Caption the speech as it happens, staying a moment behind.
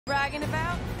bragging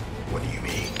about? What do you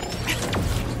mean?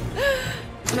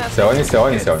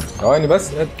 ثواني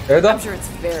بس ايه ده؟ I'm sure it's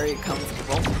very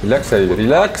comfortable. ريلاكس يا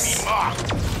ريلاكس.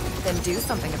 Then do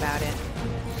something about it.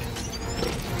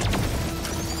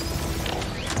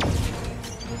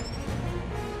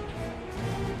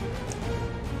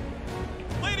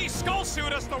 Lady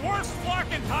Skullsuit has the worst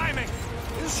flocking timing.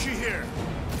 Is she here?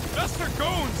 Just her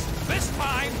goons. This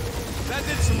time, that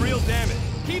did some real damage.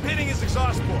 Keep hitting his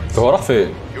exhaust ports. هو راح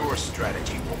فين؟ Your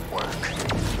strategy won't work.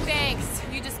 Thanks.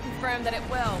 You just confirmed that it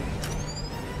will.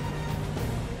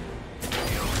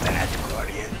 Feel that,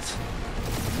 Guardians?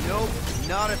 Nope,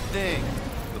 not a thing.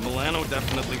 The Milano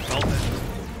definitely felt it.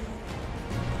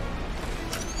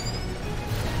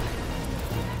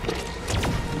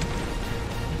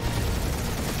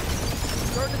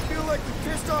 Starting to feel like we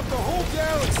pissed off the whole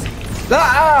galaxy. لا.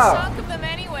 Chunk of them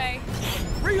anyway.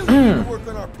 Really need to work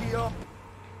on our PR.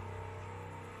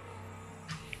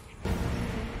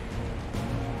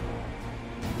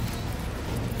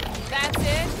 That's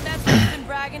it? That's what you've been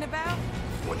bragging about?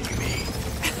 What do you mean?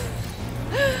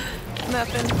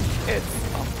 Nothing. It's...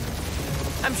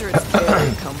 I'm sure it's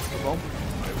very comfortable.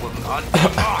 I will not.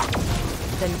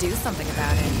 Then do something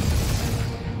about it.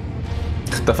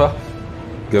 اختفى.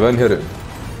 جبان هرب.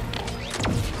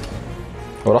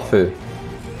 هو راح فين؟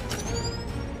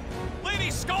 Lady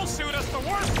Skullsuit has the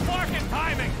worst flocking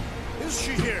timing. Is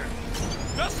she here?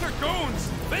 Just her goons.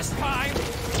 This time.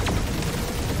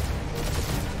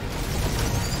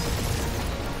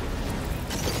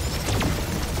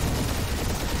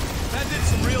 That did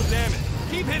some real damage.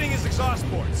 Keep hitting his exhaust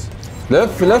ports.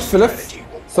 لف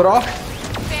بسرعة.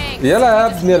 Thanks. يلا يا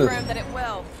You just ابني confirmed that it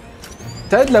will.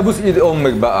 تعال ابوس ايد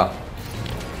امك بقى.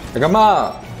 يا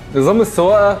جماعة نظام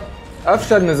السواقة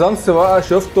افشل نظام سواقة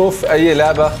شفته في اي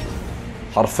لعبة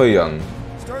حرفيا.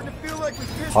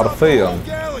 حرفيا.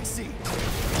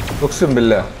 اقسم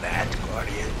بالله. That,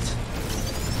 Guardians?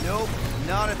 Nope,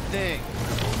 not a thing.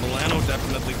 Milano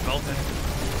definitely felt it.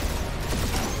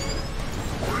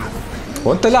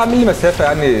 هو انت ليه عامل لي مسافة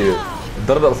يعني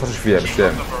الضربة ما اثرش فيها مش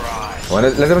فاهم. هو انا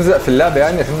لازم ازق في اللعبة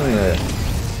يعني عشان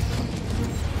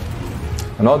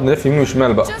هنقعد نلف يمين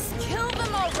وشمال بقى.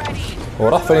 هو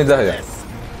راح فين داهية؟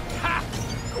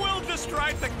 Quill just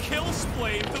tried to kill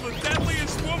Splade to the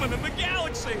deadliest woman in the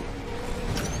galaxy.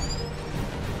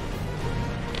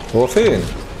 هو فين؟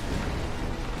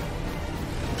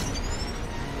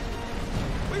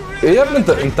 ايه يا ابني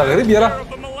انت غريب يالا.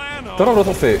 ترى رحت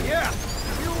فين؟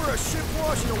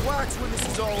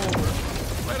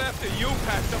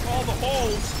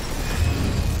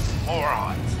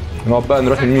 نقعد بقى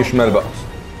نروح يمين وشمال بقى.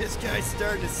 This guy's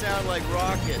starting to sound like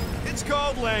Rocket. It's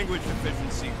called language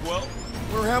efficiency, Quill.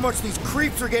 Wonder how much these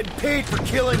creeps are getting paid for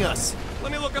killing us.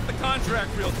 Let me look up the contract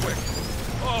real quick.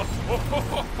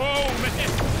 Oh, man.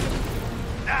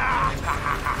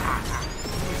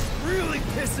 He's really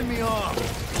pissing me off.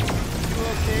 You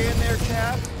okay in there,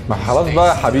 Cap? ما خلاص بقى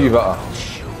يا حبيبي بقى.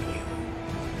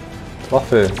 راح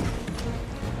فين؟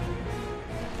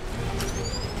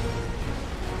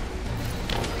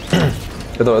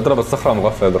 اضرب الصخرة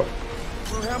مغفى اضرب.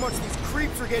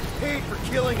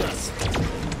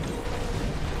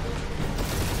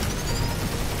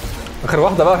 اخر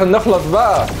واحدة بقى عشان نخلص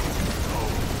بقى.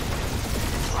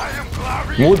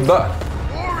 موت بقى.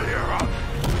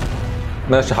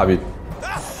 ماشي يا حبيبي.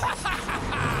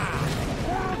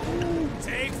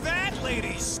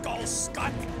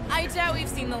 I doubt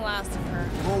we've seen the last of her.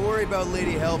 We'll worry about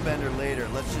Lady Hellbender later.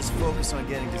 Let's just focus on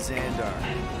getting to Xandar.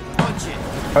 Punch it.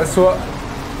 أسوأ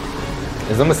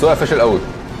نظام السواقة فاشل قوي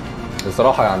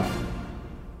بصراحة يعني.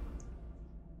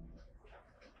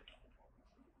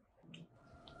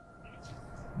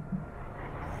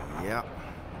 Yeah,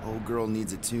 old girl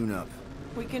needs a tune-up.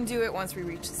 We can do it once we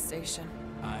reach the station.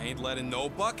 I ain't letting no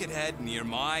buckethead near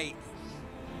my...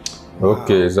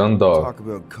 Okay, Xandar. Talk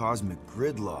about cosmic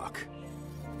gridlock.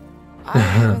 I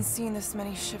haven't seen this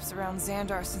many ships around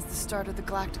Xandar since the start of the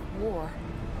Galactic War.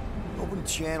 Open the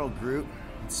channel, Groot.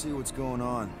 Let's see what's going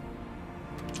on.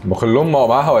 بخلهم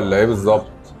معاها ولا ايه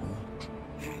بالظبط؟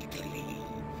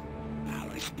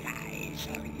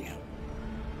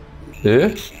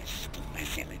 ايه؟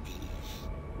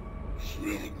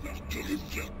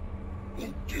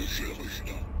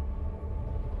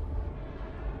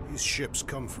 These ships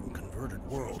come from converted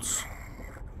worlds.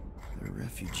 They're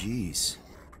refugees.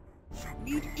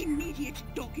 Need immediate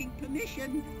docking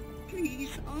permission.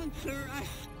 Please answer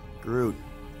us. Groot,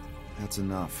 that's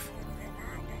enough.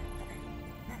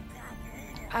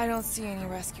 I don't see any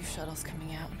rescue shuttles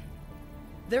coming out.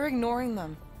 They're ignoring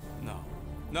them. No.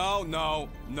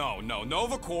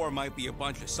 Nova Corps might be a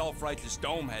bunch of self-righteous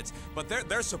domeheads, but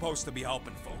they're supposed to be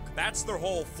helping folk. That's their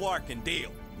whole flarkin'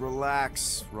 deal.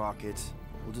 Relax, Rocket.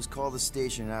 We'll just call the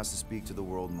station and ask to speak to the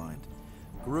World Mind.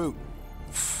 Groot.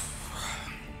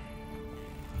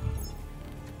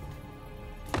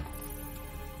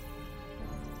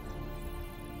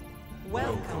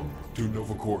 Welcome. To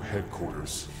Novacore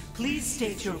headquarters. Please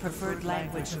state your preferred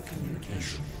language of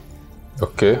communication.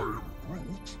 اوكي.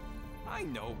 I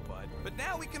know, bud, but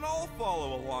now we can all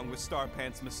follow along with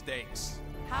Starpant's mistakes.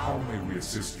 How may we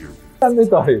assist you?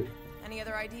 طيب. Any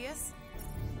other ideas?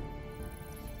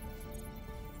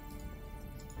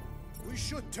 We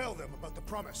should tell them about the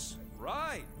promise.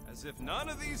 Right, as if none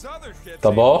of these other ships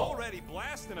طب ain't اهو. already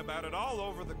blasting about it all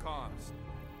over the comms.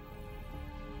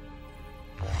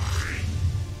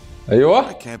 I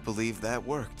ايوه. can't believe that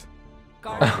worked.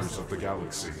 Guardians, Of the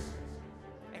galaxy.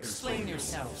 explain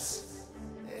yourselves.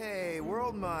 Hey,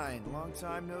 World Mind. Long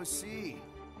time no see.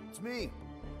 It's me.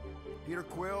 Peter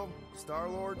Quill,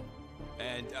 Star-Lord.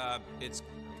 And, it's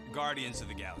Guardians of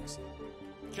the Galaxy.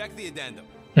 Check the addendum.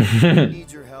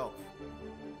 Need your help.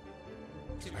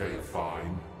 Pay a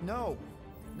fine. No,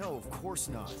 of course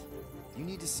not. You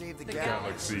need to save the galaxy.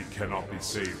 Galaxy cannot be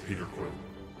saved, Peter Quill.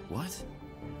 What?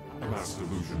 A mass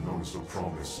delusion knows no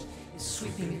promise. Is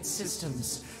sweeping its systems,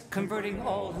 converting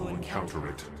all who encounter Counter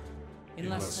it. in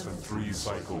less than 3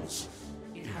 cycles.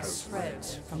 it has spread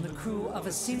from the crew of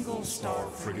a single star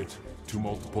Frigate to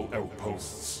multiple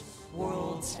outposts.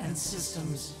 worlds and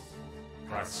systems.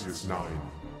 Praxius 9.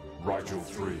 Rigel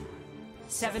 3.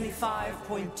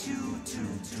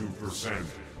 75.222% 2%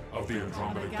 of the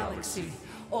Andromeda Galaxy.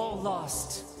 all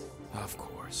lost. Of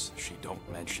course, she don't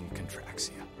mention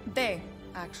Contraxia. They,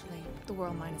 actually. The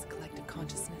world mind is collective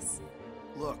consciousness.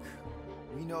 Look,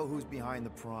 we know who's behind the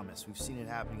promise. We've seen it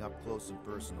happening up close and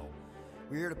personal.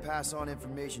 We're here to pass on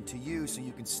information to you so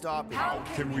you can stop it. How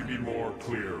can we be more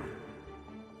clear?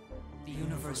 The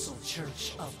Universal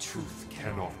Church of Truth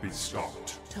Cannot be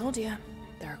stopped. Told ya.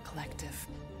 They're a collective.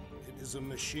 It is a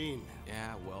machine.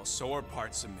 Yeah, well, so are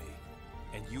parts of me.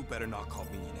 And you better not call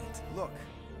me in it. Look,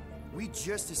 we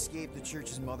just escaped the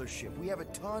Church's mothership. We have a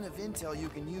ton of intel you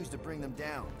can use to bring them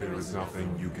down. There is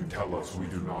nothing you can tell us we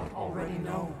do not already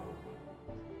know.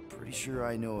 Pretty sure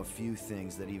I know a few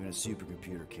things that even a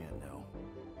supercomputer can't know.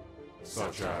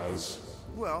 Such as...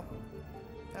 Well,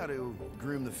 how to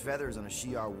groom the feathers on a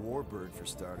Shi'ar warbird, for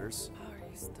starters. How are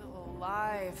you still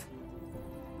alive?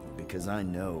 Because I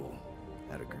know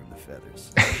how to groom the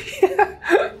feathers.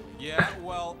 Yeah,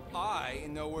 well, I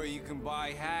know where you can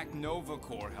buy hack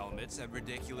Novacore helmets at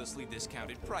ridiculously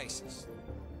discounted prices.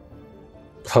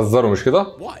 بتهزروا مش كده؟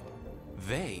 What?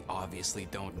 They obviously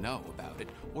don't know about it,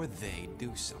 or they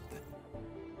do something.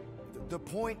 The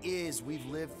point is, we've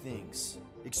lived things,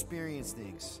 experienced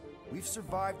things. We've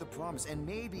survived the promise, and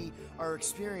maybe our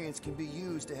experience can be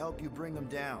used to help you bring them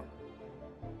down.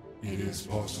 It is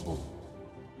possible.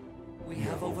 We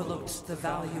have overlooked the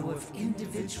value of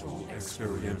individual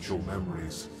Experiential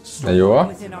memories. ايوه.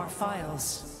 within our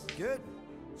files. Good.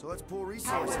 So let's pull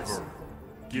resources. However,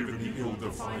 given the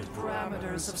ill-defined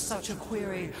Parameters of such a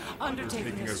query, undertaking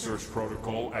taking a a search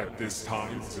protocol at this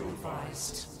time still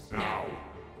advised. now,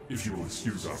 if you will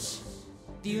excuse us,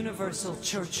 The Universal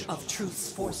Church of Truth's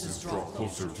forces draw draw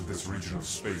closer to this region of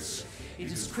space. It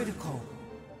is critical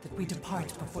that we depart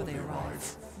before they arrive.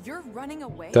 You're running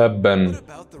away? What تبا.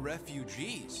 about the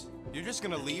refugees? You're just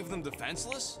gonna leave them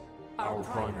defenseless? Our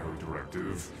primary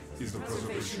directive is the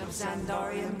Preservation preservation of of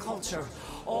Xandarian culture.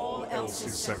 All else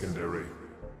is is secondary.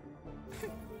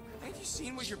 Ain't you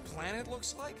seen what your planet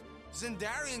looks like?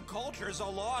 Xandarian culture is a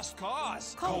lost cause.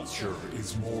 Culture is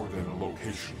more than a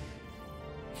location.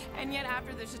 And yet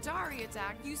after the Shatari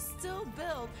attack, you still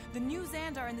build the new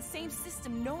Xandar in the same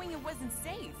system knowing it wasn't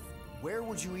safe. Where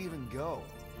would you even go?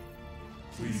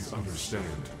 Please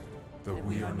understand that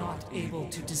we are not able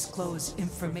to disclose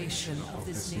information of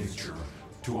this nature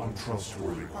to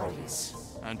untrustworthy parties.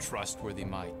 Untrustworthy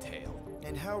my tale.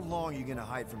 And how long are you gonna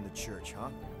hide from the Church, huh?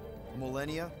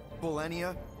 Millennia?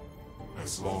 Millennia?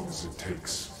 As long as it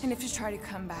takes. And if you try to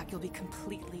come back, you'll be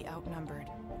completely outnumbered.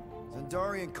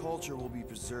 Xandarian culture will be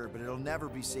preserved, but it'll never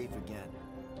be safe again.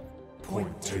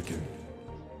 Point taken.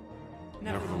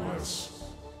 Nevertheless,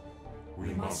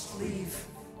 We must leave.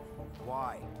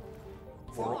 Why?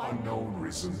 For unknown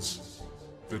reasons.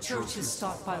 The The Church is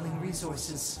stockpiling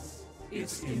resources.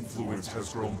 Its influence has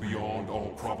grown beyond all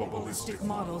probabilistic.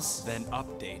 Models. Then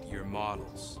update your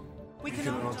models. We We can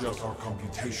cannot adjust our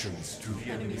computations to the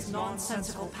enemy's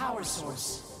nonsensical power source.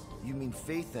 You mean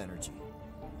faith energy?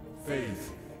 faith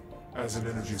as an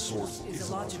energy source Is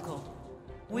illogical.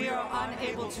 We are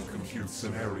unable to compute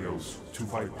scenarios to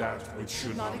fight that which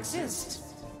should not exist.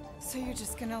 So you're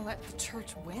just gonna let the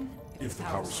Church win? If If the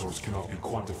power source cannot be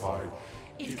quantified,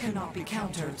 It cannot be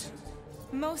countered.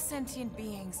 Most sentient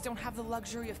beings don't have the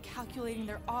luxury of calculating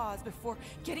their odds before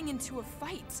getting into a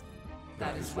fight.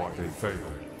 that is why they fail.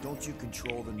 Don't you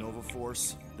control the Nova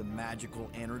Force? The magical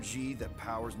energy that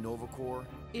powers Nova Corps?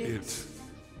 It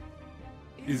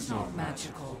is not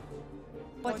Magical.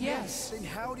 But yes, Then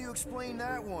how do you explain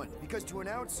that one? Because to an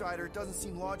outsider, it doesn't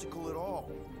seem logical at all.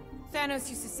 Thanos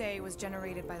used to say it was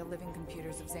generated by the living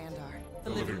computers of Xandar. the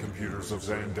living computers of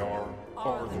Xandar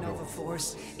are the Nova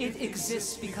Force. It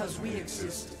exists because we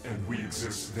exist. and we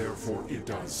exist, therefore it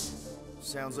does.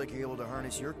 Sounds like you're able to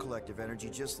harness your collective energy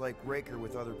just like Raker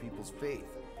with other people's faith.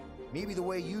 Maybe the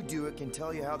way you do it can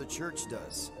tell you how the church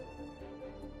does.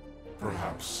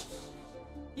 Perhaps.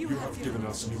 You have given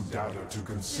us new data to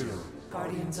consider.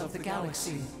 Guardians of the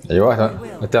Galaxy. ايوه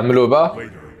هتعملوا بقى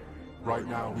Later. Right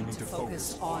now we need to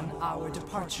focus. Focus on our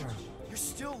departure. You're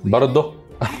still برضه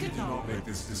We did not make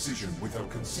this decision without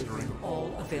considering All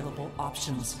available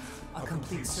options. A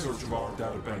complete search. search of our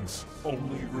databanks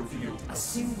only revealed A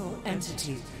single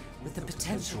entity with the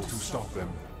potential to stop them.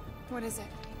 What is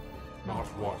it? Not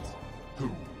what, who.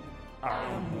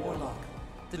 Iron Warlock,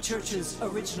 the Church's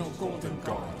original Golden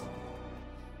God.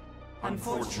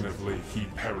 Unfortunately, he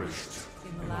perished.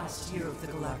 In the last year of the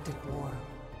Galactic War,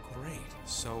 Great.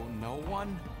 So no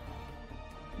one?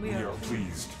 we We are are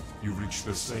pleased you reached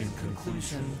the same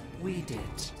conclusion. we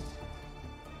did.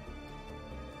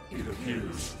 It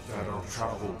appears that our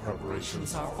travel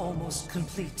preparations These are almost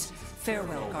complete.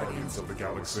 Farewell, Guardians. Guardians of the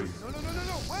Galaxy.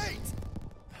 No, wait!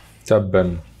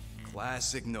 تبا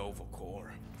Classic Nova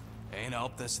Corps. Ain't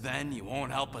helped us then, you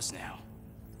won't help us now.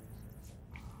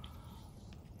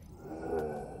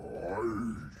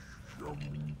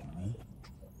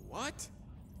 What?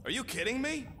 Are you kidding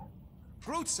me?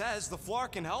 Groot says the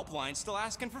Flarkin helpline's still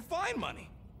asking for fine money.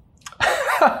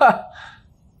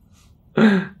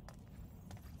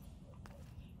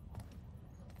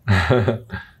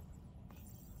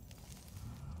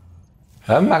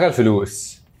 اهم حاجه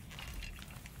الفلوس.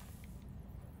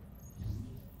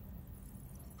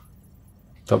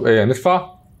 طب ايه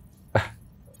ندفع؟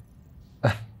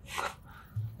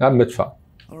 يا عم ندفع.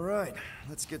 All right,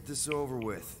 let's get this over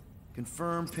with.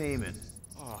 Confirm payment.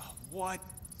 Oh, what?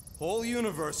 Whole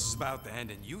universe is about to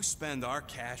end and you spend our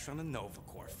cash on a Nova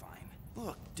Corps fine.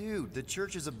 Look, dude, the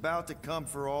church is about to come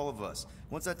for all of us.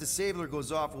 Once that disabler goes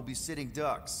off, we'll be sitting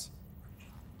ducks.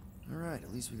 All right,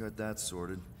 at least we got that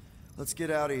sorted. Let's get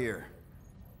out of here.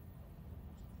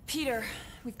 Peter,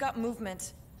 we've got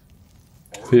movement.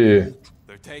 في ايه؟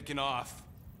 They're taking off.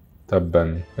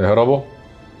 تبا اهربوا.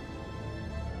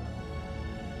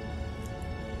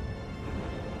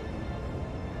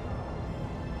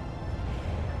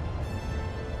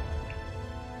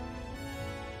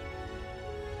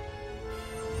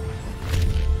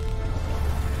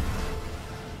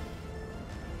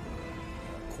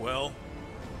 Quill?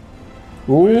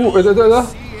 اوه ايه ده؟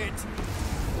 See it!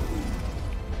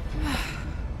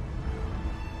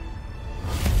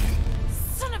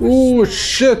 Son of a اوه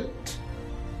شيت.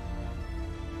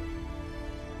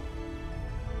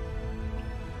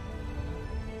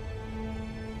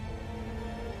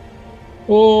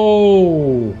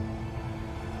 اوه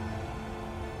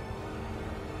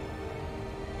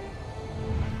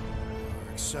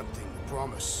Accepting the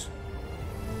promise.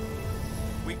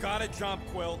 We gotta jump,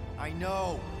 Quill. I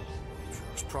know.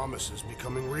 Drake's promise is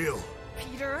becoming real.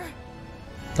 Peter?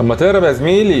 طب ما تهرب يا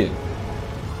زميلي.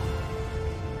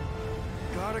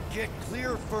 Gotta get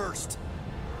clear first.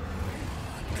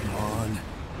 Come on.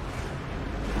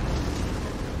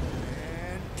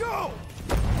 And go!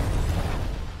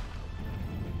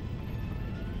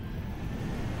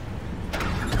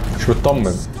 مش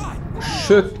مطمن.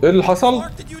 شيت ايه اللي حصل؟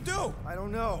 What did you do? I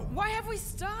don't know. Why have we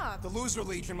stopped? The loser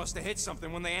legion must have hit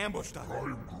something when they ambushed us.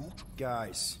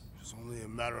 Guys, It's only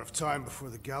a matter of time before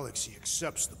the galaxy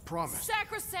accepts the promise.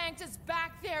 Sacrosanct is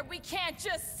back there. We can't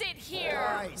just sit here.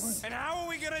 guys. And how are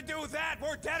we gonna do that?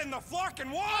 We're dead in the Flarkin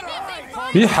water!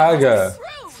 في حاجة.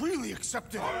 Freely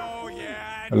accepted. Oh,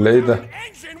 yeah. and اللي ايه without ده؟ an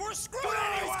engine, we're screwed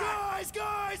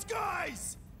anyway!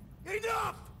 Guys!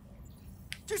 Enough!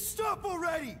 Just stop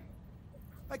already!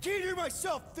 I can't hear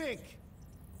myself think.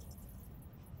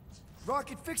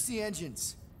 Rocket, fix the engines.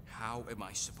 How am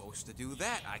I supposed to do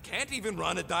that? I can't even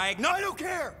run a diagnostic. I don't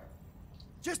care!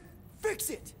 Just fix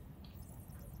it!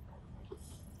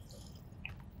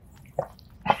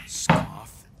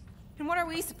 Scoff. And what are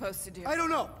we supposed to do? I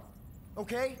don't know,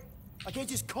 okay? I can't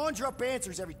just conjure up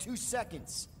answers every 2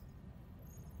 seconds.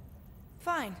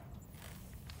 Fine.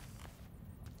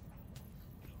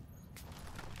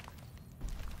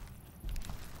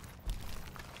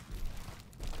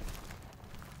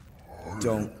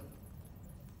 Don't.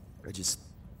 I just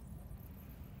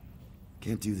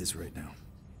can't do this right now.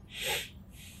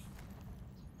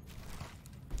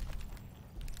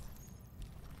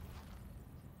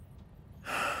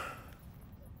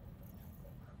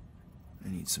 I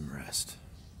need some rest.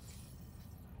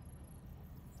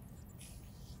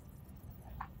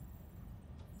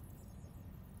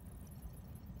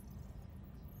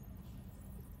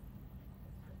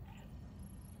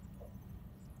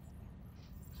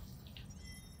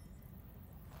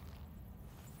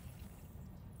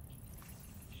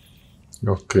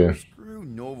 Okay. Screw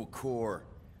Nova Corps.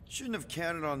 Shouldn't have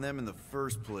counted on them in the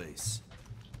first place.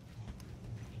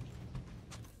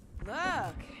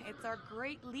 Look, it's our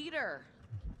great leader.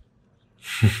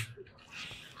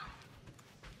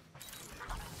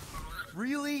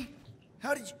 Really?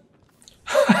 How did you?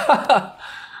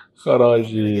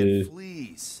 خراجي.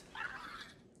 Please.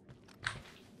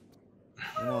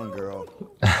 Come on, girl.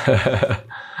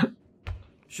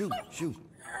 Shoot, shoot.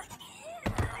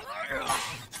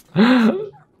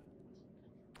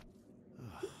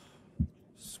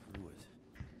 Screw it.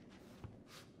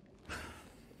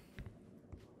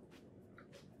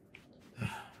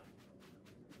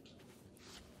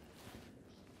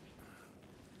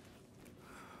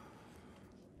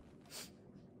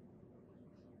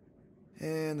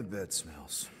 And the bed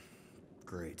smells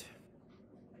great.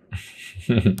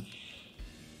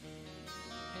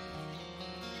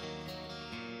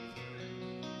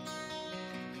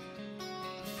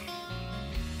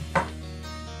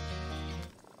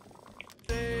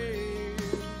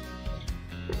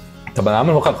 طب انا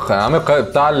عامل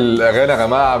بتاع الاغاني يا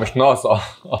جماعه مش ناقصه.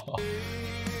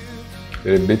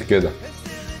 البيت كده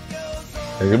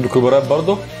هجيب لي كوبرات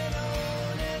برضه.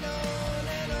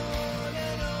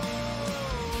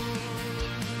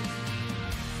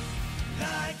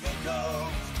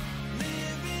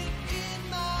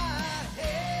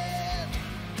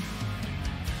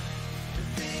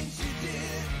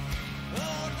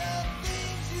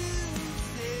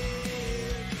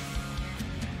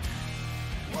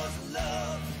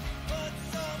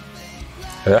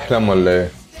 هيحلم ولا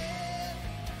ايه؟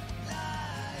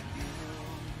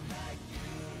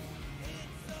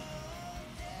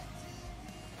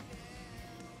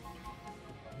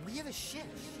 We have a ship.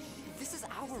 This is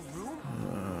our room.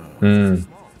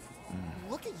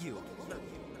 Look at you.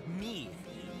 Me.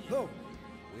 Oh.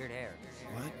 Weird hair.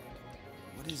 What?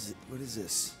 What is it? What is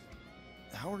this?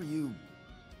 How are you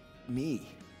me?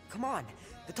 Come on.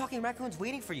 The talking raccoon's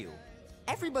waiting for you.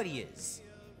 Everybody is.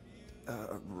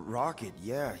 Rocket,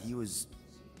 yeah, he was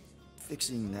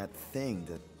fixing that thing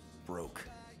that broke.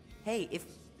 Hey, if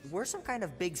we're some kind of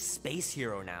big space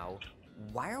hero now,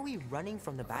 why are we running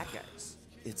from the bad guys?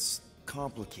 It's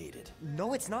complicated.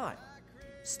 No, it's not.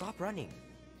 Stop running.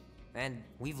 And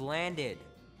we've landed.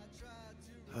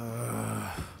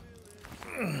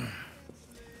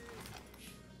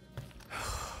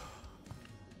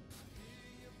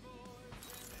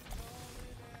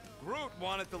 Groot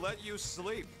wanted to let you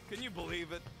sleep. Can you believe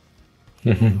it?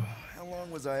 How long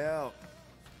was I out?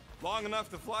 Long enough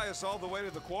to fly us all the way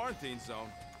to the quarantine zone.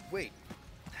 Wait,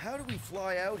 how do we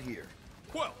fly out here?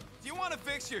 Quill, do you want to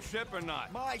fix your ship or not?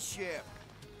 My ship.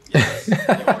 Yes,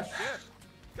 your ship.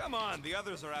 Come on, the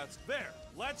others are out there.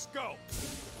 Let's go.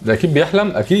 ده اكيد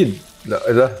بيحلم اكيد. لا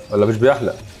ايه ده ولا مش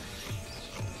بيحلم؟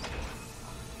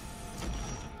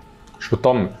 مش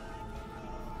مطمن.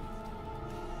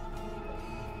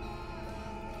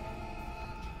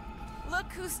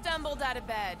 Look who stumbled out of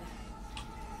bed.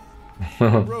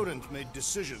 Rodent made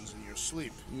decisions in your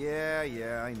sleep.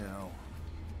 Yeah, I know.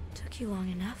 Took you long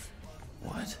enough.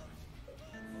 What?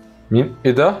 مين؟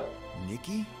 ايه ده؟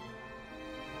 Nikki?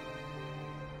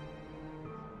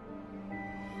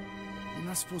 You're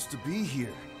not supposed to be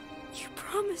here. You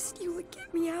promised you would get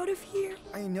me out of here.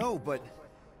 I know, but...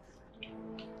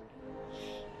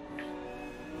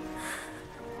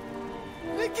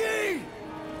 Nikki!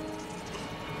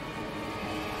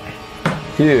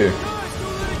 ايه؟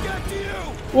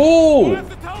 اوه!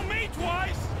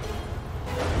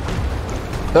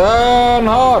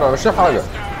 نهار مش شايف حاجة.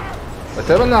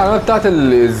 تقريبا العلامة بتاعت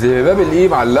الذباب الايه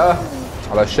معلقة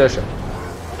على الشاشة.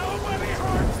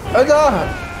 ايه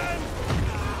ده؟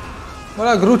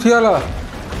 ولا جروت يلا.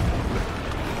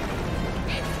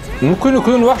 ممكن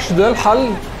يكون وحش ده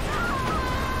الحل؟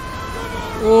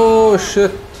 اوه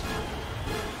شيت.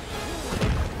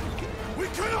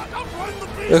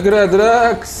 اجري يا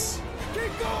دراكس.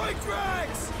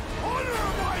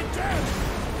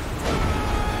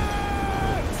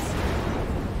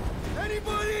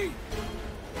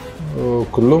 اوه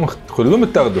كلهم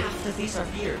اتاخدوا.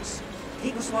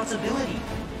 Take responsibility.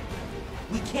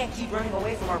 We can't keep running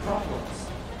away from our problems.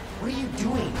 What are you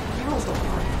doing? Heroes don't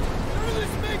run. None of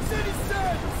this makes any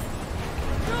sense!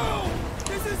 No!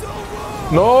 This is all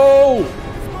wrong! No!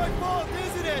 It's my fault,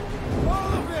 isn't it?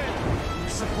 All of it! You're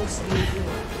supposed to be a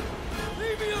hero.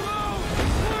 Leave me alone!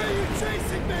 Why are you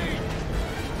chasing me?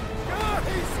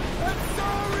 Guys! I'm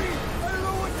sorry! I don't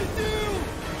know what to do!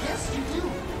 Yes, you do.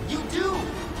 You do.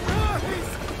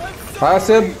 Guys! I'm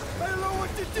حاسب. sorry! I don't know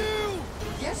what to do!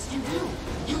 Yes, you do.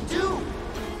 You do.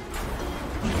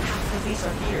 We have to face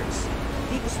our fears.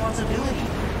 Take responsibility.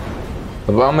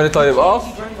 طب اعمل ايه طيب؟ اقف؟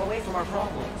 Keep running away from our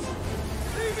problems.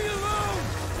 Leave me alone!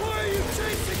 Why are you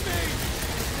chasing me?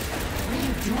 What are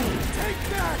you doing? Take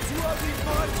that, you ugly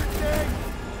monster thing!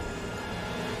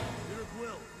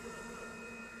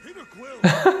 Peter Quill!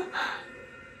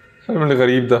 الفيلم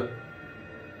الغريب ده.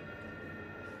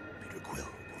 Peter Quill.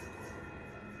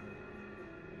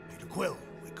 Peter Quill,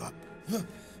 wake up.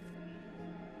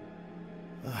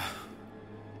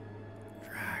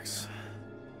 Drax.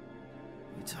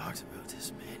 We talked about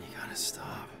this, man. You gotta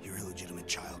stop. Your illegitimate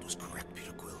child was correct,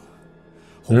 Peter Quill.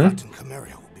 Hobart and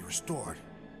Camaria will be restored.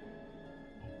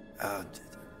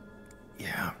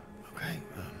 Yeah, okay.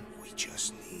 We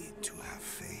just need to have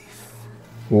faith.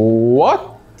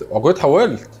 وات؟ عقود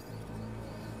اتحولت.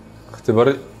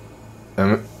 اختبار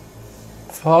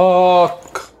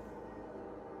فاك.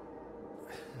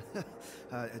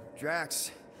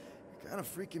 Drax, you're kind of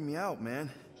freaking me out, man.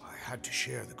 I had to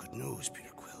share the good news,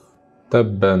 Peter Quill.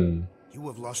 تبا. You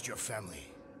have lost your family,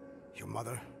 your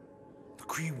mother, the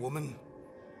Kree woman.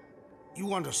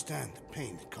 You understand the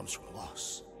pain that comes from loss.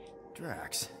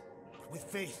 Drax. With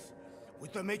faith,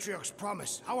 with the Matriarch's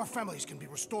promise, our families can be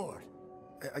restored.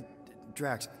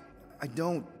 Drax, I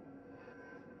don't...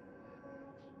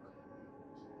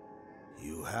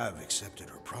 You have accepted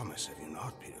her promise, have you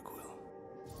not, Peter Quill?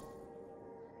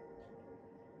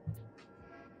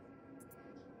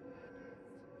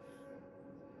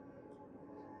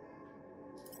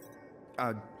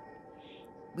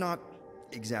 Not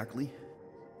exactly.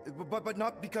 But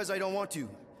not because I don't want to.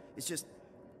 It's just...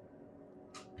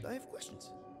 I have questions.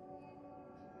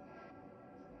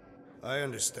 I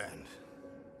understand.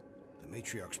 The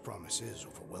Matriarch's promise is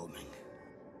overwhelming.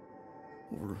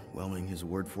 Overwhelming is a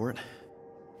word for it.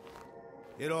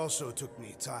 It also took me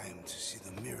time to see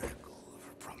the miracle of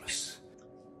her promise.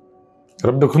 يا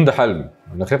رب يكون ده حلم.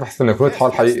 انا خايف احسن يكون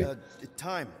اتحول حقيقي.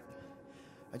 Time.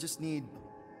 I just need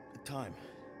time.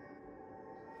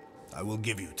 I will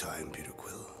give you time, Peter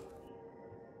Quill.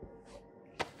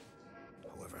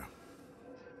 However,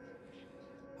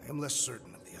 I am less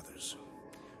certain of the others.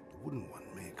 The wooden one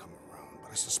may come around,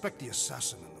 but I suspect the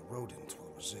assassin and the rodent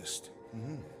will resist.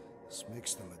 This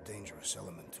makes them a dangerous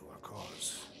element to our cause.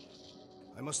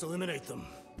 I must eliminate them.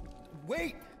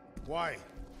 Wait! Why?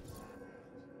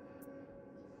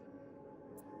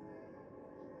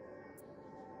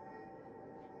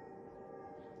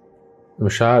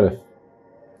 مش عارف.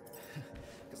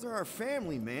 Because they're our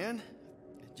family, man.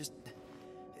 Just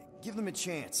give them a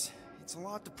chance. It's a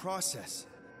lot to process.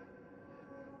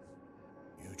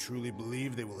 You truly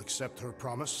believe they will accept her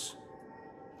promise?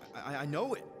 I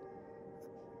know it.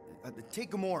 Take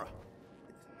Gamora.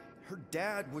 Her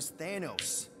dad was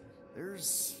Thanos.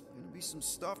 There's gonna be some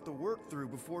stuff to work through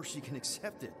before she can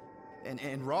accept it.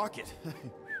 And Rocket.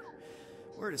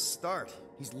 Where to start?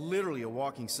 He's literally a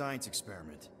walking science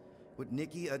experiment. What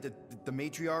Nikki, the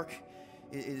matriarch,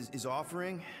 is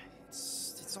offering,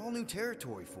 it's all new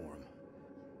territory for him.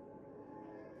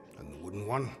 And the wooden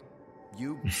one? You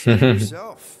said it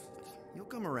yourself.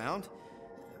 He'll come around.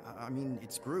 I mean,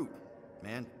 it's Groot,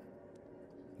 man.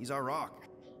 He's our rock.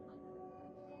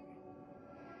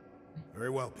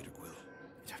 Very well, Peter Quill.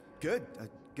 Good,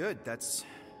 good. That's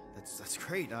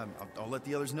great. I'll let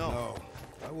the others know. No,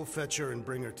 I will fetch her and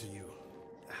bring her to you.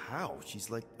 How? She's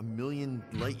like a million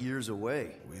light years away.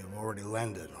 We have already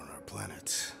landed on our planet.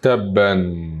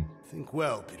 تبا. Think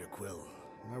well, Peter Quill.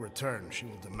 When I return, she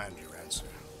will demand your answer.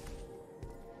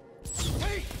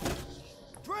 Hey!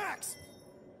 Drax!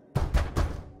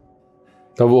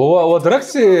 طب هو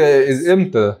دراكس از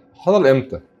امتى؟ حصل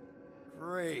امتى؟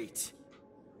 Great.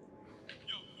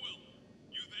 Yo, Quill,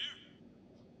 you there?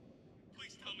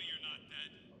 Please tell me you're not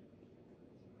dead.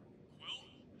 Quill?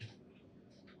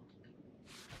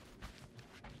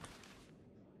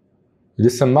 دي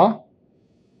السماعة؟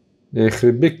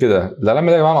 يخرب بيك كده، العلامة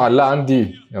دي يا جماعة معلقة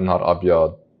عندي، يا نهار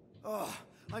أبيض.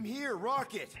 I'm here,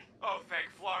 Rocket. Oh, thank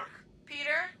Flark.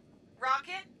 Peter?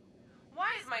 Rocket? Why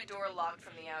is my door locked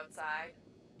from the outside?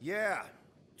 Yeah,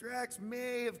 Drax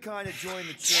may have kind of joined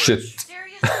the church. Shit.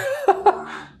 Seriously?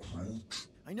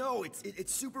 I know,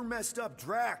 it's super messed up,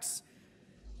 Drax.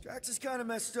 Drax is kind of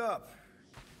messed up.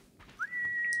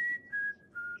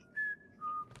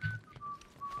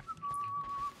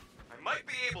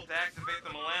 might be able to activate the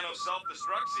Milano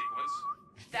self-destruct sequence.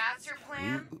 That's your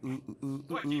plan?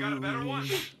 What, you got a better one? A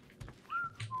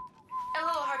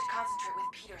little hard to concentrate with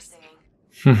Peter singing.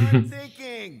 I'm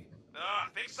thinking.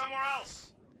 Think somewhere else.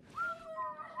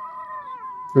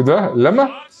 ايه ده؟ لما؟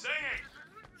 Stop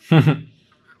singing.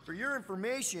 For your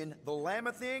information, the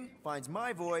llama thing finds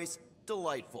my voice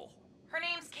delightful. Her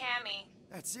name's Cammy.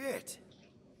 That's it.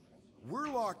 We're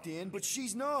locked in, but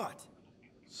she's not.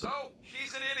 So,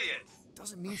 she's an idiot.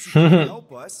 Doesn't mean she can't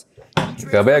help us.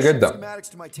 غبية جدا.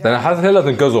 ده انا حاسس هي اللي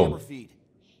هتنقذهم.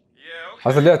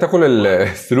 حاسس ان هي هتاكل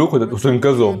السلوك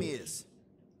وتنقذهم.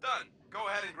 Done. Go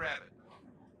ahead and grab it.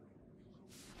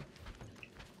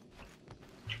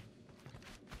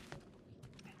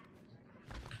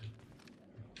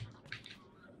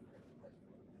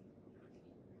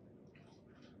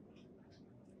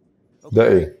 ده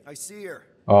ايه؟ I see her.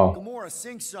 Gamora,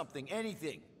 sing something,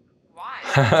 anything. Why?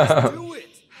 Just do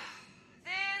it.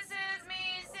 This is me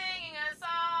singing a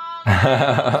song. I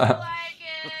like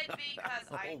it because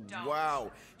I don't. Wow,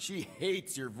 she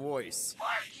hates your voice.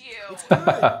 Fuck you. It's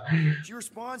good. She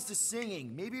responds to singing.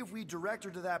 Maybe if we direct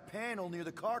her to that panel near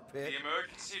the cockpit. The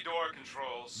emergency door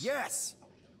controls. Yes.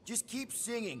 Just keep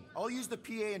singing. I'll use the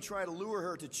PA and try to lure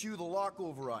her to chew the lock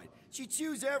override. She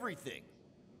chews everything.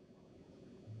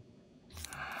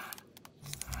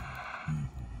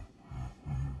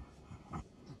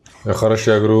 يا خرش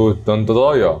يا جروت ده انت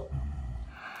ضايع.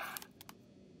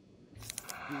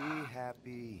 Be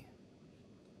happy.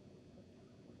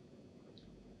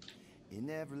 In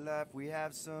every life we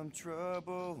have some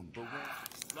trouble, but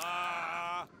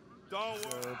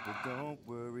don't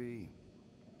worry.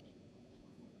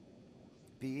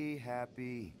 Be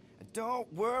happy. Don't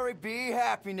worry, be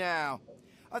happy now.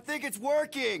 I think it's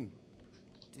working.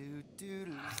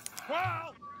 Well.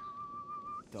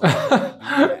 Don't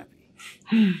worry,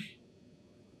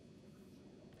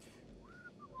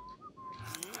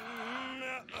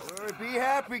 be happy. Be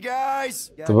happy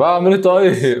guys. طب اعمل ايه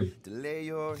طيب؟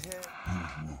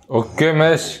 اوكي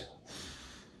ماشي.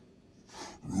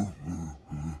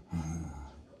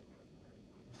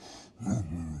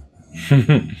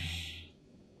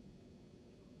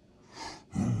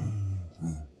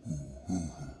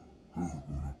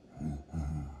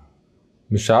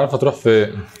 مش عارف هتروح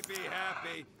فين.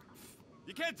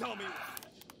 You can't tell me.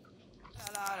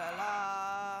 La la la.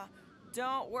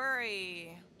 Don't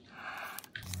worry.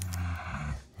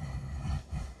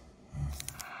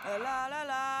 La la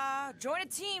la. Join a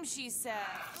team, she said.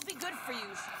 It'll be good for you.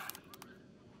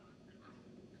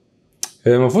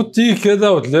 هي المفروض تيجي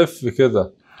كده وتلف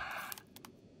كده.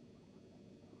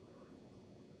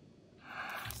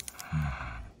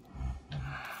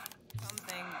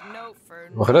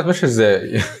 وخليها تمشي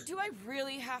ازاي؟ Do I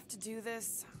really have to do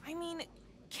this? I mean,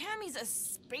 Cammy's a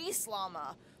space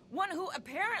llama, one who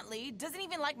apparently doesn't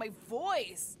even like my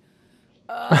voice.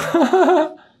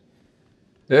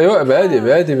 ايوه ابعدي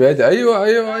ابعدي ابعدي. ايوه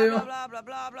ايوه ايوه. blah blah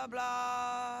blah blah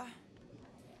blah.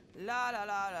 La la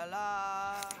la la la.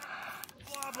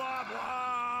 Blah blah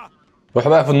blah. روح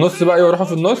بقى في النص بقى. ايوه روحوا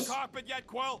في النص.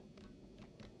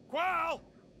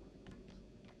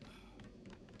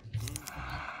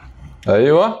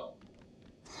 ايوه.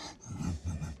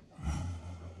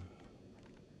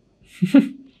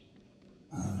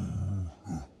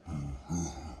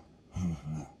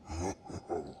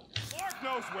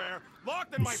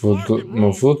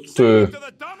 المفروض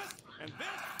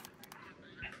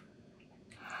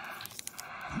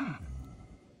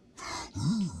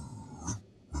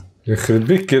يخرب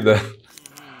بيك كده.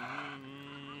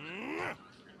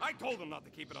 I told him not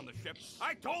to keep it on the ship.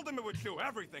 I told him it would do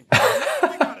everything.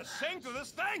 We gotta sing to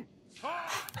this thing.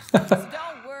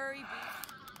 Don't worry.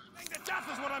 Sing to death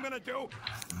is what I'm gonna do.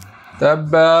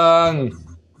 تبان.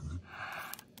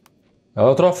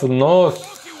 اهو تروح في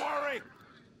النص.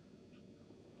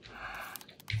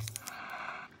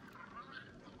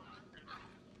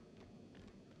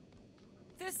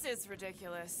 This is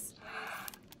ridiculous.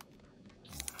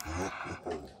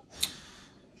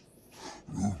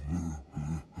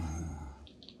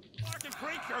 Fucking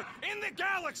creature in the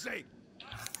galaxy!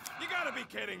 You gotta be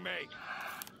kidding me.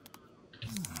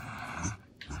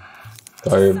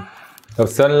 طيب طب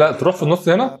استنى. لا تروح في النص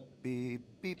هنا.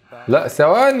 لا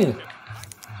ثواني.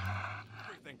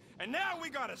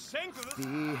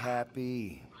 Be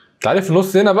happy. تعالي في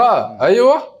النص هنا بقى.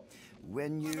 ايوه.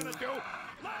 When you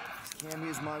Cammy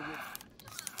is my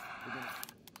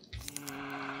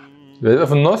بيبقى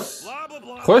في النص.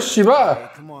 خشي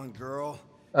بقى. Come on girl.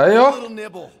 ايوه.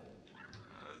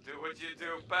 Do what you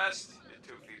do best, you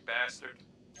toothy bastard.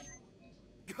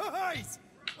 Guys,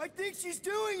 I think she's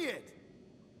doing it.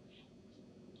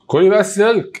 كلي بقى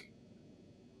السلك.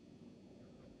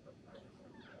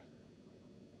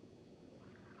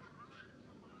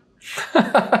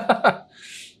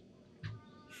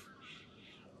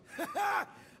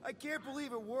 I can't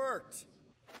believe it worked.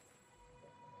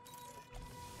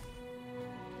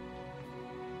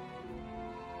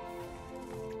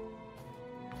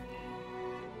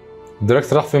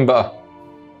 دراكس راح فين بقى؟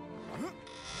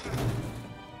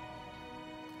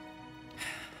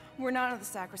 We're not at the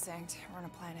Sacrosanct. We're on a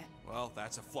planet. Well,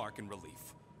 that's a flarkin'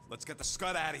 relief. Let's get the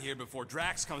scud out of here before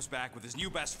Drax comes back with his new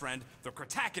best friend, the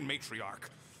Kratakan matriarch.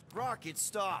 Rocket,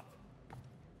 stop.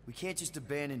 We can't just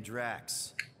abandon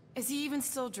Drax. Is he even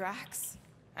still Drax?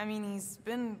 I mean, he's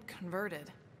been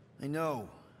converted. I know.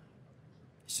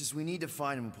 It's just we need to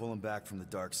find him and pull him back from the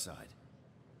dark side.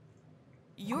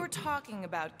 You're talking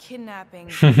about kidnapping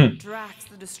Drax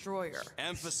the Destroyer.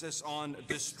 Emphasis on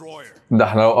destroyer. ده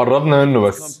احنا لو قربنا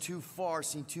منه Come بس. too far,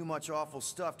 seen too much awful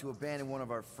stuff to abandon one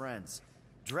of our friends.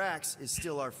 Drax is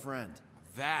still our friend.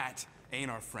 That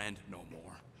ain't our friend no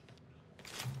more.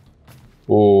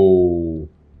 Oh.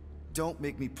 Don't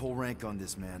make me pull rank on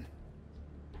this, man.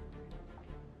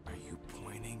 Are you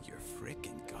pointing your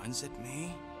frickin' guns at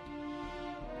me?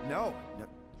 No.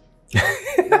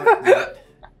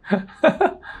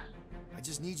 I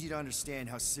just need you to understand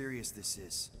how serious this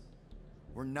is.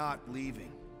 We're not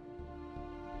leaving.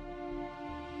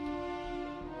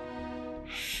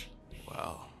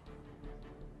 Well,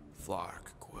 Flark,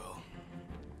 Quill.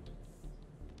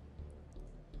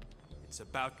 It's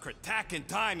about Kratakan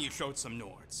time you showed some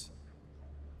Nords.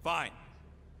 Fine.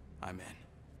 I'm in.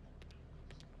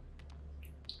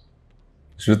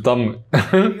 شو طم.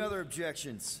 Any other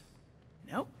objections?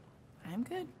 Nope. I'm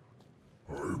good.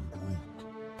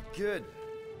 Good.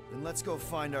 Then let's go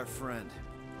find our friend.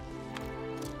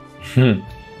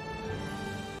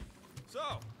 So,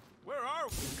 where are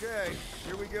we? Okay,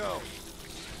 here we go.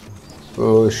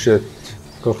 Oh shit.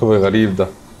 كوكب غريب ده.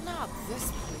 Not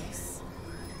this place.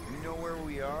 You know where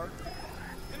we are?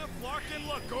 In a Flarkin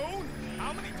lagoon?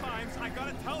 How many times I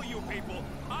gotta tell you people,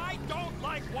 I don't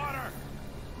like water!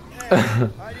 Hey,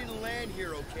 I didn't land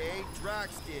here, okay? Drax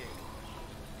did.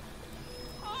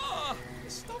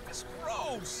 This stuff is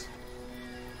gross!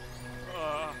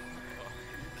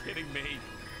 Kidding me?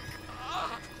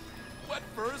 Wet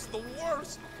fur is the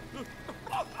worst!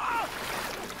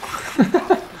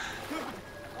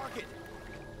 Rocket!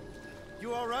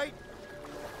 You alright?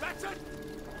 That's it!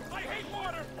 I hate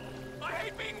water! I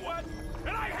hate being wet!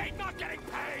 And I hate not getting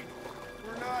paid!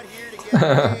 We're not here to get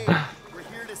paid. We're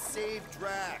here to save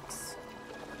Drax.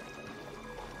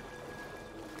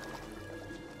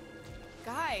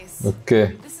 Guys. Okay.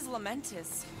 This is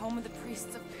Lamentis, home of the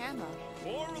priests of Pama.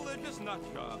 More religious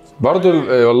nutjobs. برضو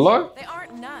والله. They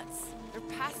aren't nuts. They're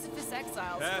pacifist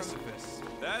exiles Pacifists.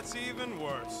 That's even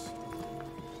worse.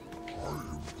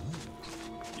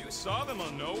 You saw them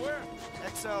on nowhere?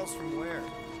 Exiles from where?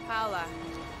 Pala.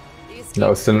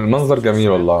 لا بس المنظر جميل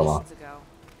والله يا جماعة.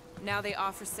 Now they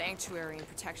offer sanctuary and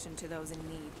protection to those in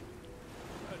need.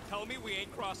 Tell me we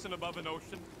ain't crossing above an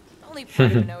ocean. Only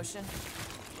part of an ocean.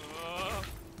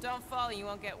 Don't fall, you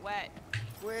won't get wet.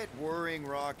 Quit worrying,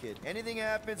 Rocket. Anything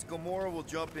happens, Gamora will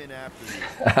jump in after you.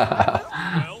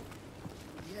 Well?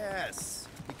 Yes,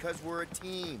 because we're a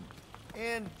team.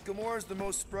 And Gamora's the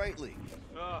most sprightly.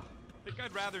 I think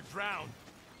I'd rather drown.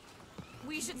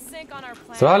 We should sync on our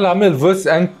plan. صراحة اللي عامل الفويس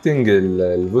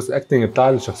اكتنج بتاع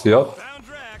الشخصيات.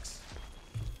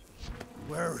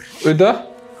 ايه ده؟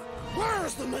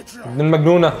 ابن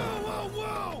المجنونة.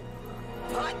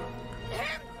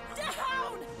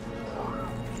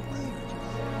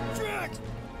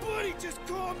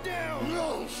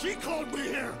 She called me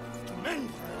here to mend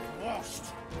her lost.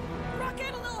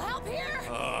 Rocket, a little help here?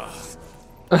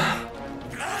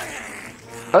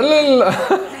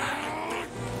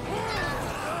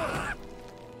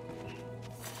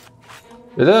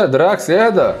 ايه ده دراكس ايه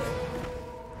ده؟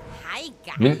 Hi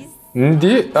guys. مين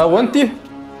دي؟ وانتي؟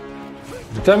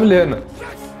 بتعمل ايه هنا؟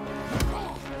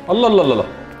 الله الله الله الله.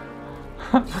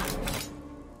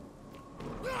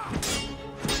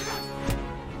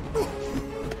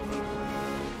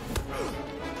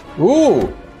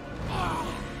 اوه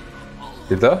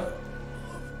ايه ده؟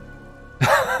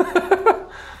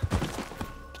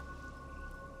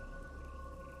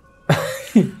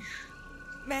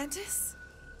 Mantis?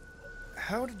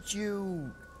 How did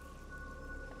you...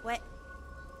 What?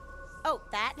 Oh,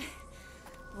 that?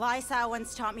 Lysa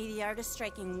once taught me the art of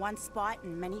striking one spot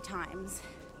and many times.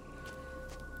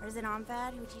 There's an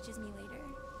Omfad who teaches me later.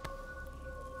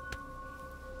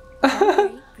 Don't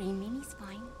worry, Green Mimi's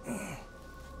fine.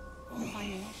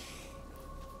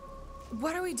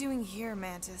 What are we doing here,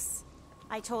 Mantis?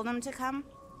 I told him to come,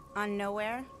 on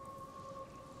nowhere.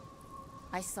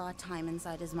 I saw time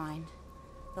inside his mind.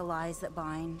 The lies that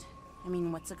bind, I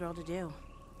mean, what's a girl to do?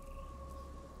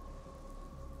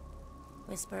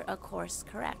 Whisper a course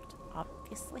correct,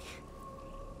 obviously.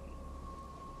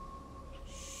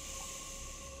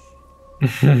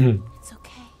 It's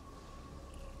okay.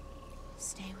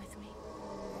 Stay with me.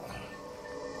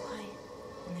 Quiet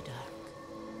in the dark.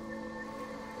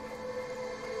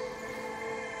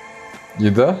 You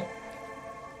there?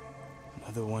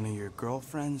 Another one of your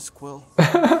girlfriends, Quill?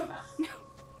 No.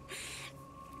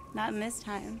 Not in this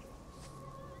time.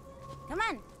 Come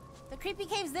on. The creepy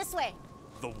cave's this way.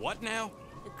 The what now?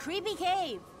 The creepy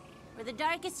cave, where the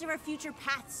darkest of our future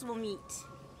paths will meet.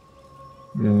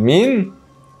 Mean?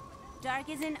 Dark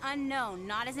as in unknown,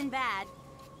 not as in bad.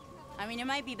 I mean, it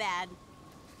might be bad.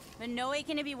 But no way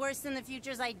can it be worse than the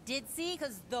futures I did see,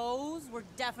 because those were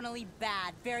definitely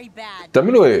bad. Very bad.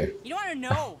 بتعملوا ايه؟ You don't want to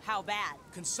know how bad.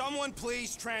 Can someone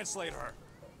please translate her?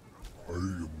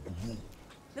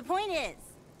 The point is,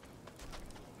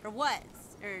 or was,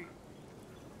 or...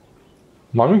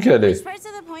 معلوم كده ليه؟ Which parts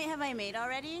of the point have I made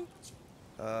already?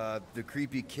 The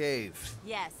creepy cave.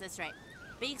 Yes, that's right.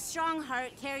 Big, strong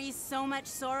heart carries so much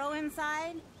sorrow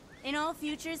inside. In all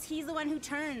futures, he's the one who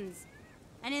turns.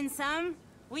 And in some,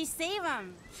 we save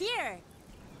him. Here.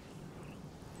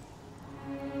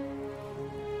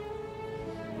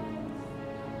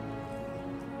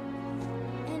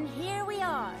 And here we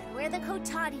are, where the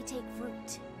Kotati take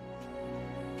root.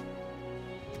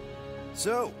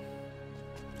 So,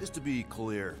 just to be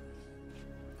clear,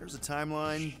 there's a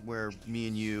timeline where me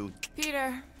and you...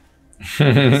 Peter.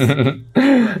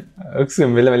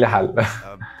 اقسم بالله مالي حل.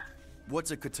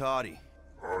 What's a Kotati?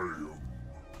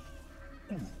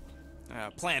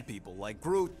 Plant people, like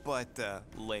Groot, but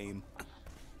lame.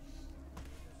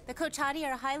 The Kotati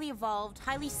are a highly evolved,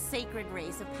 highly sacred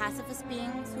race of pacifist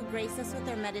beings who grace us with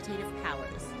their meditative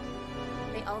powers.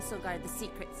 They also guard the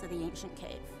secrets of the ancient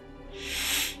cave.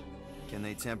 Can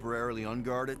they temporarily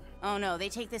unguard it? Oh no, they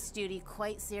take this duty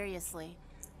quite seriously.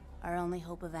 Our only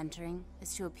hope of entering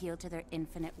is to appeal to their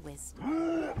infinite wisdom.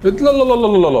 لا لا لا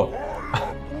لا لا لا.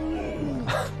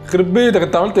 خرب بيتك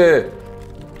انت عملت ايه؟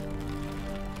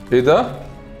 ايه ده؟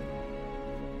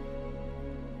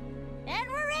 And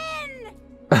we're in!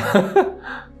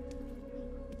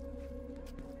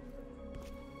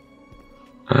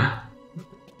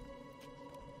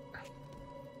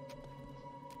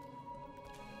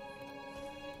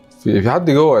 في حد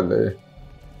جوه ولا ايه؟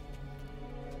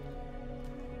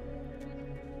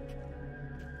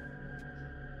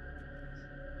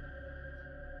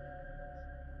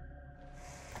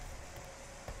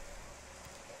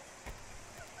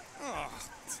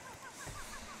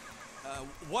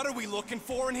 What are we looking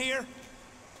for in here?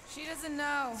 She doesn't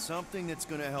know. Something that's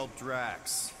gonna help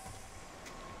Drax.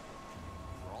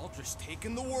 We're all just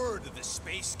taking the word of the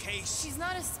space case. She's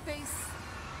not a space.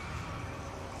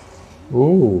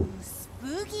 اوه.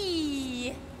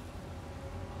 Spooky.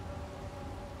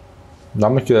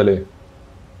 نعمل كده ليه؟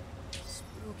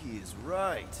 Spooky is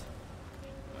right.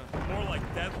 More like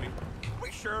deadly. Are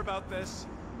we sure about this?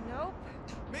 Nope.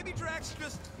 Maybe Drax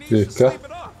just needs to sleep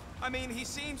it off. I mean, he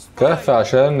seems كهف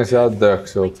عشان نساعد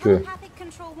دراكس. اوكي. Telepathic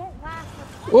control won't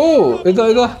last. اوه ايه ده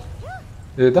ايه ده؟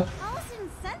 ايه ده؟ Allison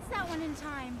sensed that one in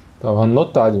time. طب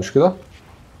هننط عادي مش كده؟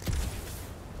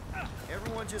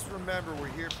 Everyone just remember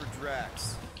we're here for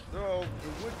Drax. Though,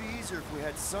 it would be easier if we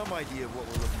had some idea of what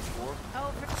we're looking for. Oh,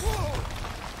 Whoa!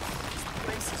 This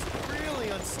place is really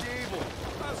unstable.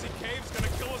 Lousy cave's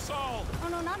gonna kill us all. Oh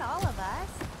no, not all of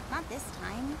us. Not this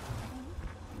time.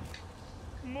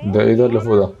 ده ايه ده اللي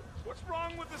فوق ده؟ What's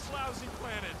wrong with this lousy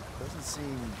planet? Doesn't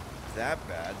seem that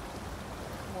bad.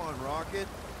 Come on, Rocket.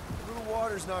 A little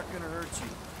water's not gonna hurt you.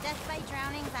 Death by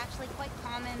drowning is actually quite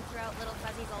common throughout Little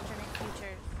Fuzzy's alternate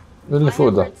futures. ايه اللي فوق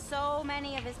ده؟ I've heard so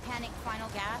many of his panic final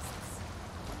gasps.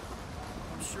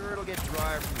 I'm sure it'll get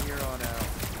drier from here on out.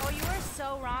 Oh, you were so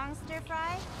wrong, Stir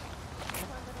Fry.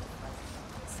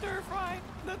 Stir fry.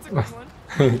 That's a good one.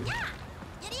 Yeah!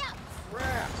 Giddy up!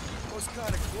 Crap! That was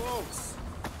kind of close.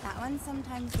 That one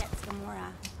sometimes gets Gamora.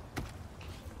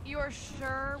 You are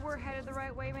sure we're headed the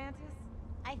right way, Mantis?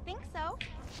 I think so.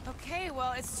 Okay,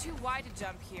 well, it's too wide to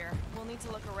jump here. We'll need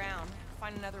to look around,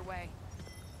 find another way.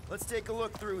 Let's take a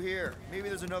look through here. Maybe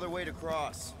there's another way to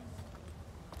cross.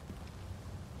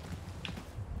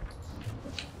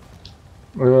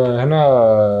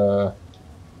 هنا.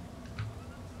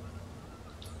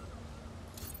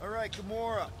 All right,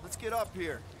 Gamora, let's get up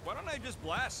here. Why don't I just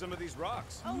blast some of these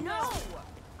rocks? Oh no!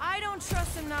 I don't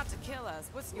trust him not to kill us.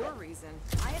 What's your reason?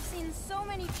 I have seen so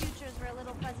many futures where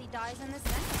Little Fuzzy dies in the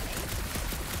center phase.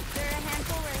 There are a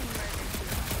handful where he murders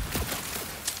people.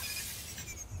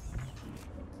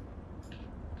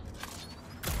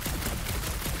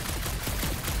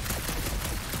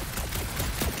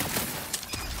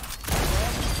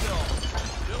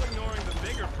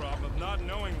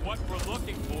 knowing what we're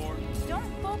looking for.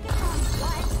 Don't focus on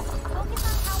what. Focus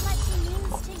on how much he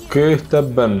means to you. اوكي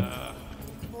تبا.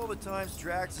 All the times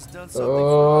Drax has done something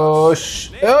for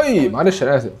us. اي معلش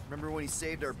انا اسف. Remember when he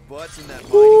saved our butts in that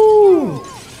mining?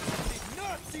 Did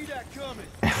not see that coming.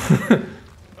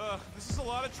 This is a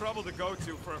lot of trouble to go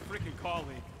to for a freaking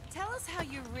colleague. Tell us how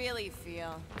you really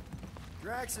feel.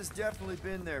 Drax has definitely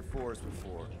been there for us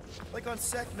before. Like on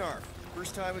Seknarf.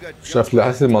 First time we got شاف لي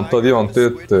حاسس المنطقة دي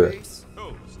منطقة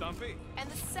Oh, Stumpy. And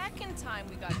the second time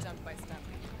we got jumped by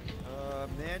Stumpy.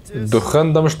 Mantis.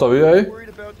 الدخان ده مش طبيعي. Worried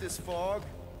about this fog?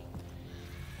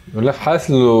 يقول لك حاسس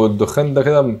انه الدخان ده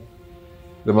كده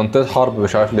لمنطقة حرب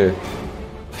مش عارف ليه.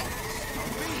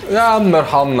 يا عم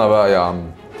ارحمنا بقى يا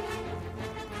عم.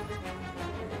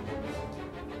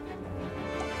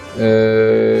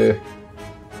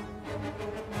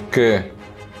 اوكي.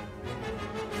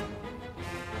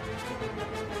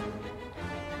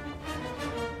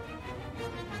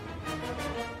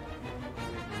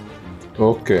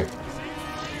 اوكي.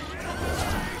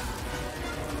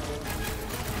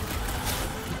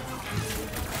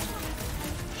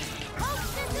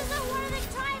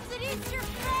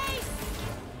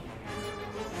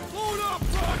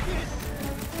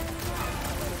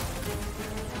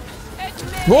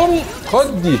 بوم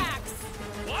خد دي.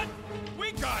 What?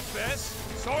 We got this.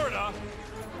 Sorta.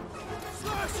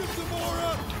 Slash him,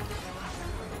 Gamora.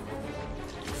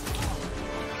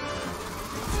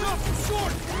 Stop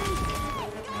short.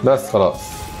 بس خلاص.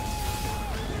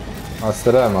 مع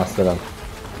السلامة مع السلامة.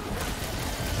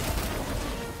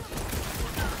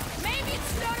 Maybe it's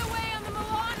stowed away on the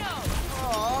Milano.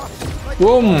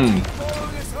 بوم.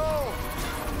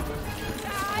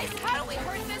 Guys, how do we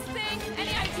hurt this thing?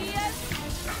 Any ideas?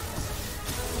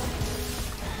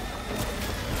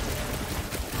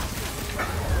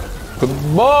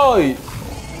 جود باي.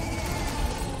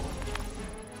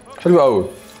 حلو قوي.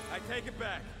 I take it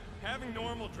back. Having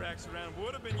normal Drax around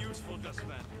would have been useful just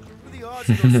then. What are the odds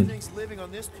of those things living on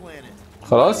this planet?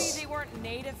 خلاص. Maybe they weren't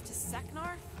native to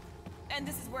Seknarf? And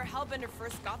this is where Hellbender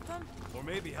first got them? Or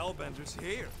maybe Hellbender's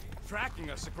here, tracking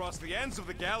us across the ends of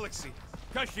the galaxy,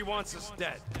 because she wants us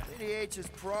dead. ADH has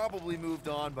probably moved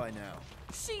on by now.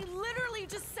 She literally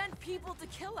just sent people to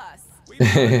kill us. We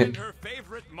brought in her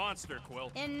favorite monster, Quill.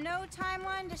 In no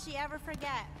timeline does she ever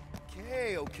forget. Okay,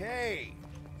 okay.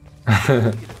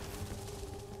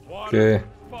 Water,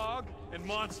 fog, and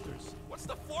monsters. What's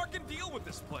the forking deal with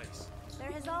this place?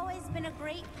 There has always been a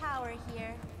great power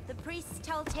here. The priests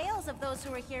tell tales of those who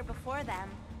were here before them,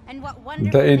 and what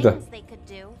wonderful things they could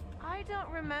do. I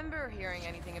don't remember hearing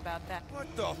anything about that. What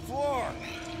the fuck?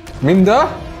 مين ده؟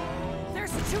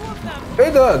 There's two of them. ايه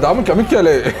ده عامل كده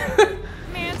ليه؟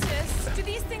 Mantis, do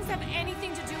these things have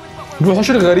anything to do with what we're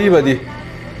الوحوش الغريبة دي.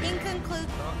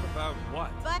 Inconclusive. Talk about what?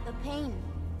 But the pain,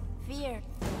 fear.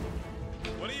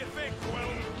 What do you think,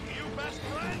 Quill? You best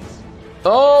friends?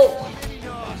 اوه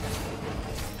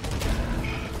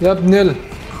يا ابن ال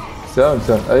سلام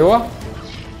ايوه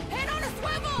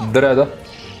الدرع ده.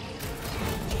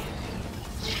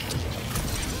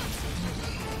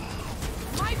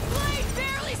 My blade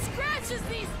barely scratches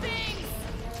these things.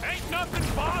 Ain't nothing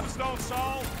bombs don't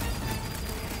solve.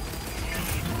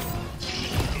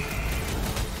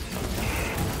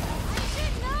 I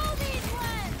should know these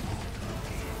ones.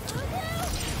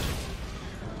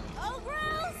 Oh,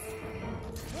 gross!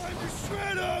 Time to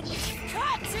shred him!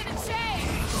 Cut to the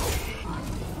chase.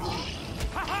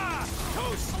 Haha!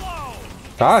 Too slow.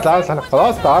 تعال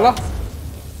خلاص تعال.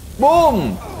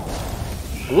 بوم.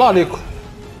 الله عليكم.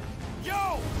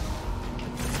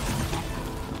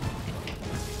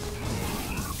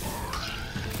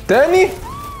 تاني؟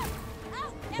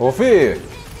 هو في ايه؟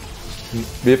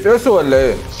 بيفقسوا ولا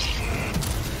ايه؟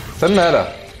 استنى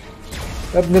يالا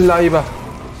يا ابن اللعيبة.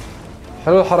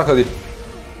 حلوة الحركة دي.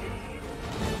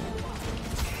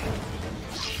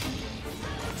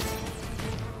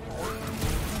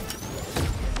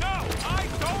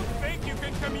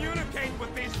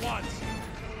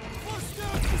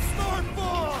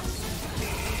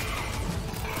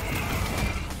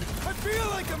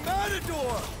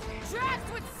 Drax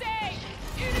would say,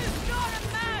 it is not a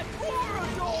mad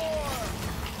corridor.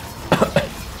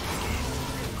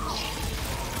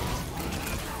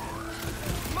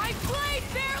 My blade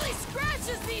barely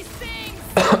scratches these things.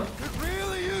 Could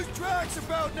really use Drax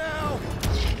about now.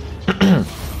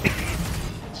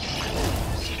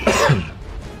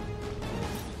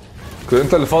 كده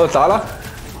انت اللي فاضل تعالى.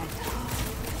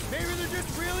 Maybe they're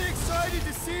just really excited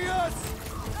to see us.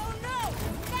 Oh no,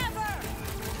 never!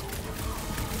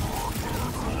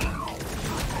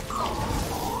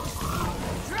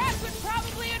 Drax would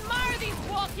probably admire these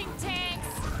walking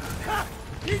tanks. Ha!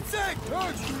 He'd say,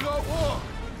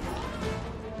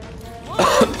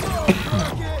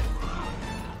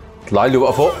 اطلعي لي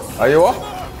بقى فوق. ايوه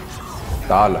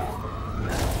تعالى.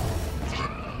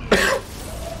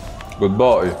 جود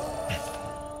باي.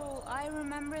 I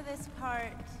remember this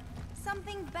part.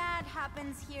 Something bad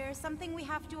happens here, something we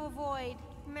have to avoid.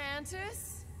 Mantis?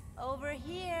 Over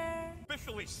here.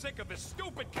 Officially sick of this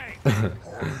stupid cane.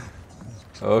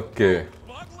 اوكي.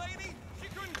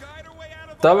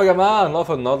 طب يا جماعه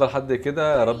نقف النهارده لحد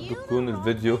كده. يا رب يكون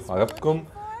الفيديو عجبكم.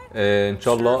 ان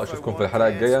شاء الله اشوفكم في الحلقه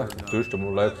الجايه. ما تنسوش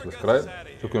تعملوا لايك وسبسكرايب.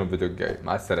 اشوفكم في الفيديو الجاي.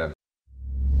 مع السلامه.